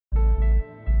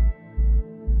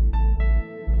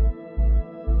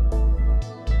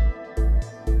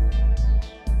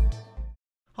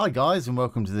Hi guys, and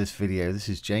welcome to this video. This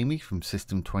is Jamie from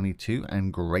System22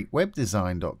 and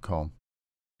GreatWebDesign.com.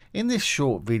 In this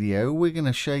short video we're going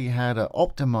to show you how to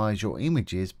optimize your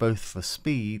images both for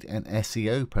speed and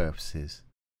SEO purposes.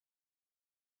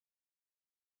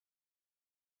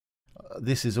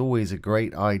 This is always a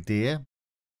great idea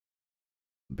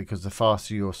because the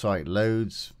faster your site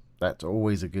loads, that's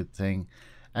always a good thing.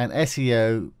 And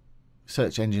SEO,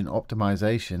 search engine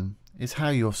optimization, is how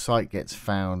your site gets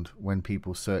found when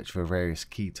people search for various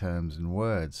key terms and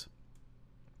words.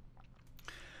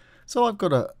 So I've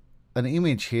got an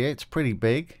image here. It's pretty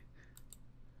big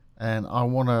and I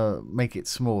want to make it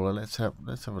smaller. Let's have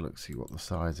a look, see what the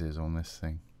size is on this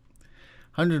thing.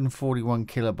 141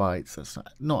 kilobytes. That's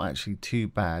not actually too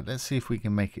bad. Let's see if we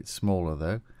can make it smaller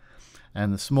though.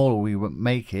 And the smaller we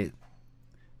make it,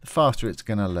 the faster it's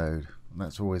going to load. And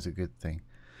that's always a good thing.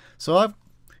 So I've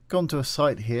gone to a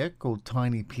site here called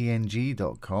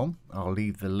tinypng.com. I'll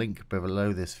leave the link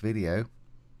below this video.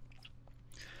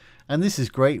 And this is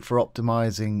great for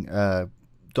optimizing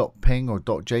 .png or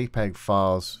 .jpeg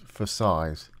files for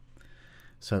size.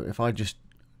 So if I just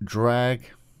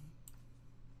drag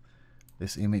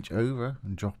this image over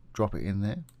and drop it in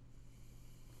there,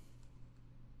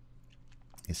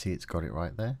 you see it's got it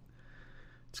right there.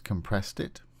 It's compressed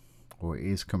it, or it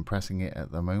is compressing it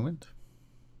at the moment.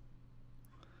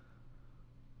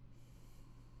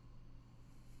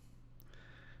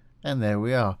 And there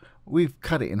we are. We've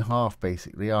cut it in half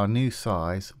basically. Our new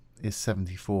size is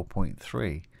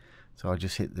 74.3. So I'll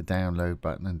just hit the download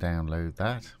button and download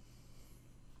that.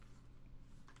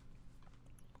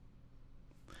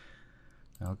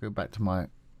 I'll go back to my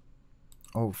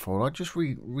old folder. I'll just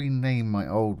rename my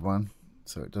old one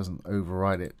so it doesn't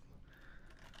override it.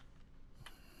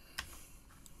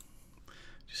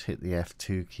 Just hit the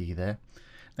F2 key there.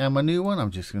 Now my new one, I'm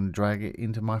just going to drag it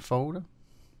into my folder.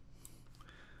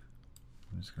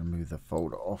 I'm just going to move the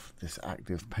folder off this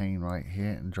active pane right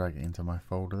here and drag it into my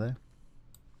folder there.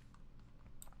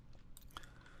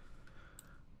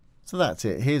 So that's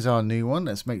it. Here's our new one.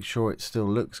 Let's make sure it still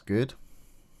looks good.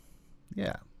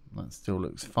 Yeah, that still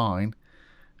looks fine.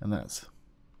 And that's,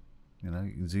 you know,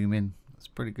 you can zoom in. That's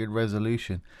pretty good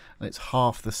resolution. And it's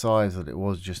half the size that it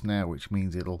was just now, which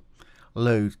means it'll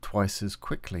load twice as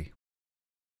quickly.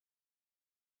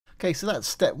 Okay, so that's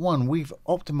step one. We've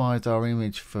optimized our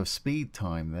image for speed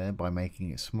time there by making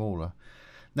it smaller.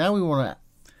 Now we want to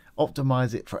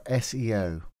optimize it for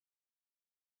SEO.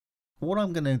 What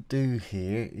I'm going to do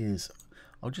here is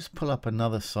I'll just pull up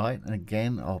another site, and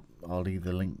again I'll leave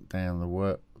the link down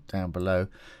below.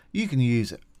 You can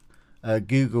use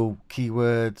Google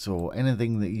keywords or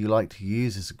anything that you like to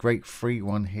use. There's a great free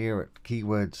one here at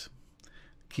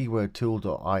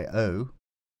keywordtool.io.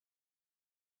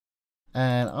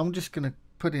 And I'm just going to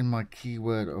put in my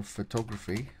keyword of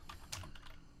photography.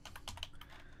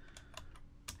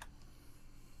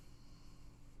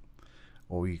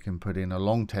 Or you can put in a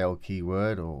long tail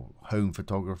keyword or home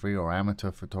photography or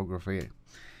amateur photography,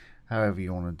 however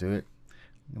you want to do it.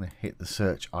 I'm going to hit the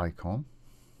search icon.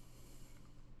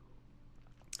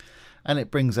 And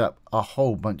it brings up a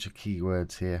whole bunch of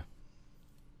keywords here.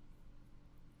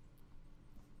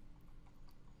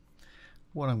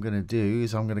 What I'm going to do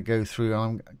is I'm going to go through and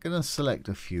I'm going to select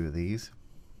a few of these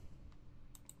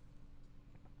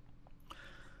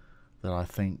that I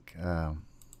think are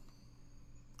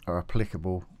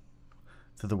applicable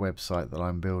to the website that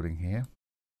I'm building here.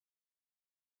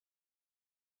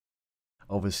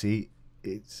 Obviously,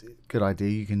 it's a good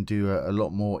idea. You can do a lot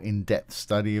more in-depth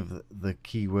study of the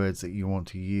keywords that you want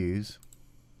to use.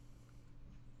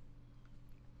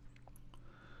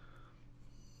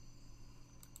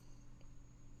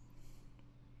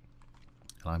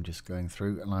 I'm just going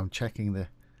through and I'm checking the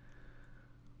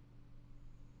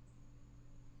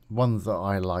ones that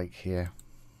I like here.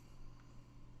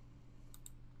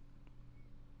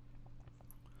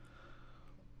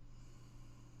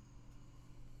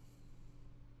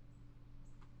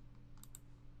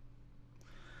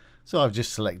 So I've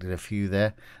just selected a few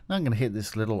there. Now I'm going to hit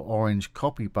this little orange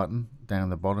copy button down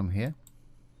the bottom here.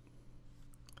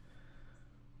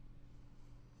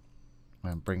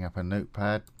 And bring up a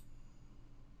notepad.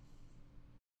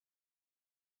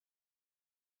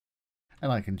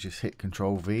 And I can just hit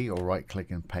Control V or right click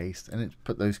and paste, and it's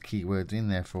put those keywords in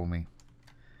there for me.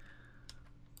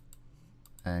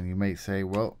 And you may say,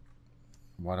 well,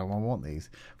 why do I want these?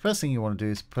 First thing you want to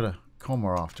do is put a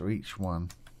comma after each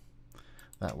one.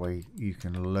 That way you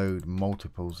can load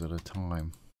multiples at a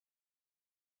time.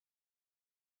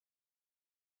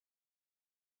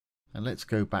 And let's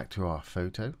go back to our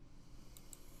photo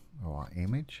or our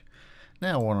image.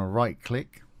 Now I want to right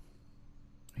click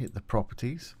hit the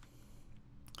properties.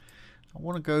 I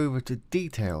want to go over to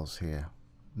details here.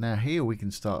 Now here we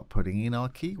can start putting in our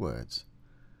keywords.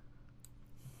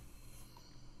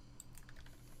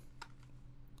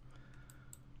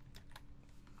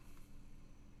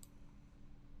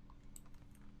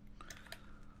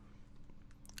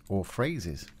 Or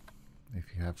phrases, if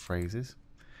you have phrases.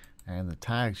 And the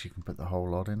tags, you can put the whole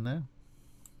lot in there.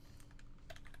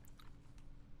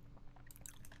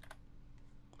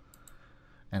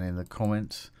 And in the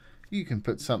comments, you can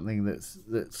put something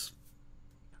that's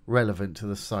relevant to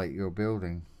the site you're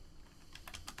building.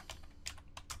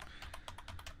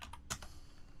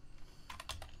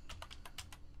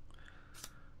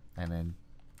 And then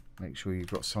make sure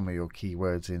you've got some of your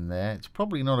keywords in there. It's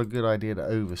probably not a good idea to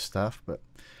overstuff, but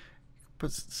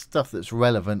put stuff that's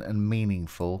relevant and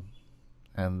meaningful,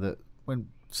 and that when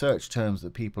search terms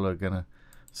that people are going to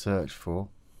search for.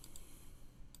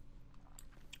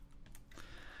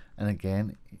 And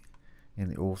again, in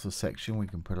the author section, we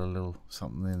can put a little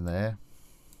something in there.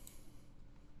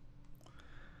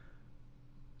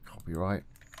 Copyright.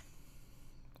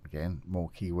 Again, more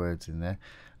keywords in there.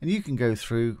 And you can go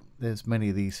through, there's many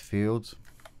of these fields.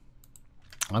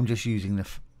 I'm just using the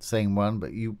same one,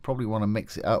 but you probably want to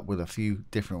mix it up with a few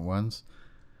different ones.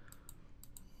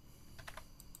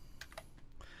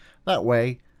 That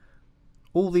way,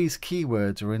 all these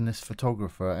keywords are in this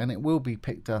photographer, and it will be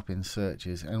picked up in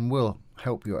searches and will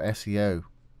help your SEO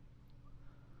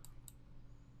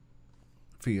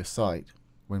for your site.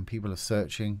 When people are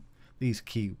searching, these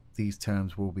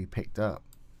terms will be picked up.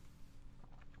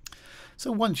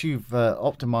 So once you've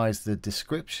optimized the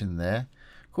description there,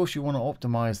 of course you want to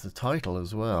optimize the title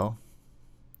as well.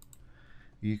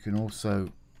 You can also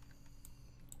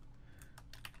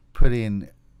put in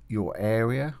your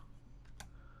area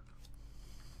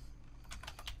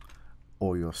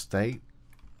or your state,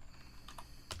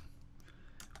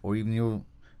 or even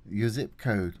your zip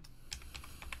code,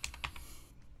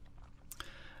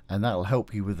 and that'll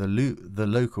help you with the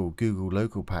local Google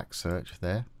local pack search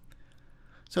there.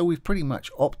 So we've pretty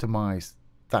much optimized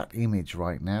that image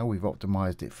right now. We've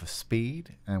optimized it for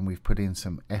speed, and we've put in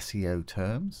some SEO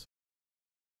terms.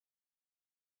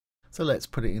 So let's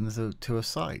put it into a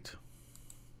site.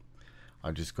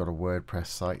 I've just got a WordPress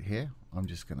site here. I'm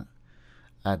just going to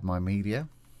add my media,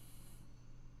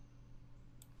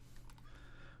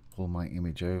 pull my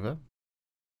image over,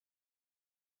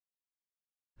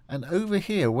 and over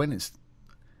here, when it's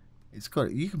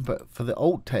got, you can put, for the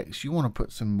alt text, you want to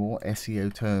put some more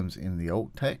SEO terms in the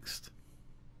alt text,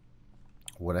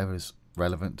 whatever's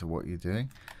relevant to what you're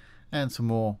doing, and some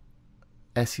more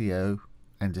SEO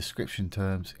and description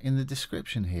terms in the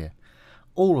description here.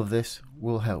 All of this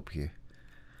will help you.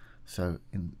 So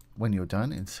when you're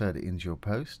done, insert it into your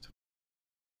post.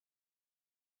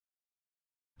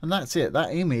 And that's it.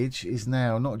 That image is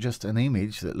now not just an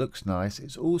image that looks nice,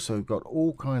 it's also got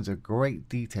all kinds of great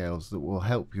details that will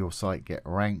help your site get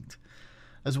ranked,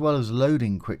 as well as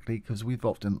loading quickly, because we've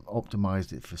often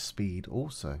optimized it for speed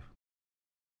also.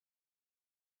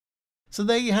 So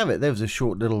there you have it. There was a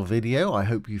short little video. I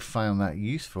hope you found that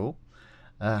useful.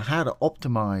 How to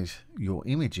optimize your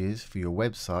images for your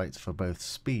websites for both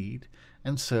speed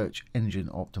and search engine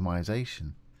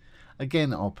optimization.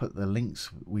 Again, I'll put the links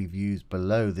we've used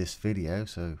below this video,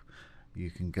 so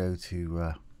you can go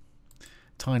to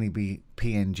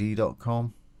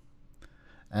tinybpng.com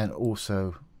and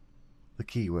also the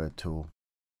keyword tool.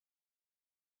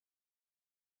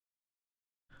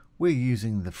 We're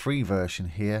using the free version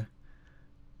here,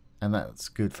 and that's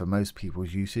good for most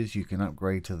people's uses. You can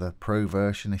upgrade to the pro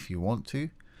version if you want to.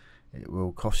 It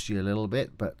will cost you a little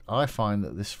bit, but I find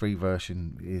that this free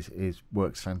version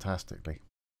works fantastically.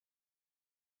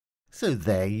 So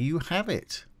there you have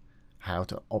it. How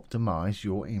to optimize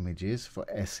your images for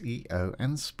SEO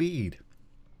and speed.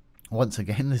 Once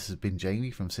again, this has been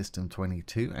Jamie from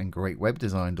System22 and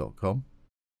GreatWebDesign.com.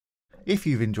 If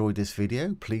you've enjoyed this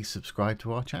video, please subscribe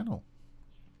to our channel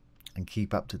and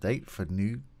keep up to date for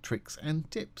new tricks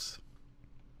and tips.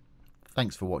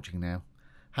 Thanks for watching now.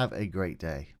 Have a great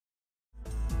day.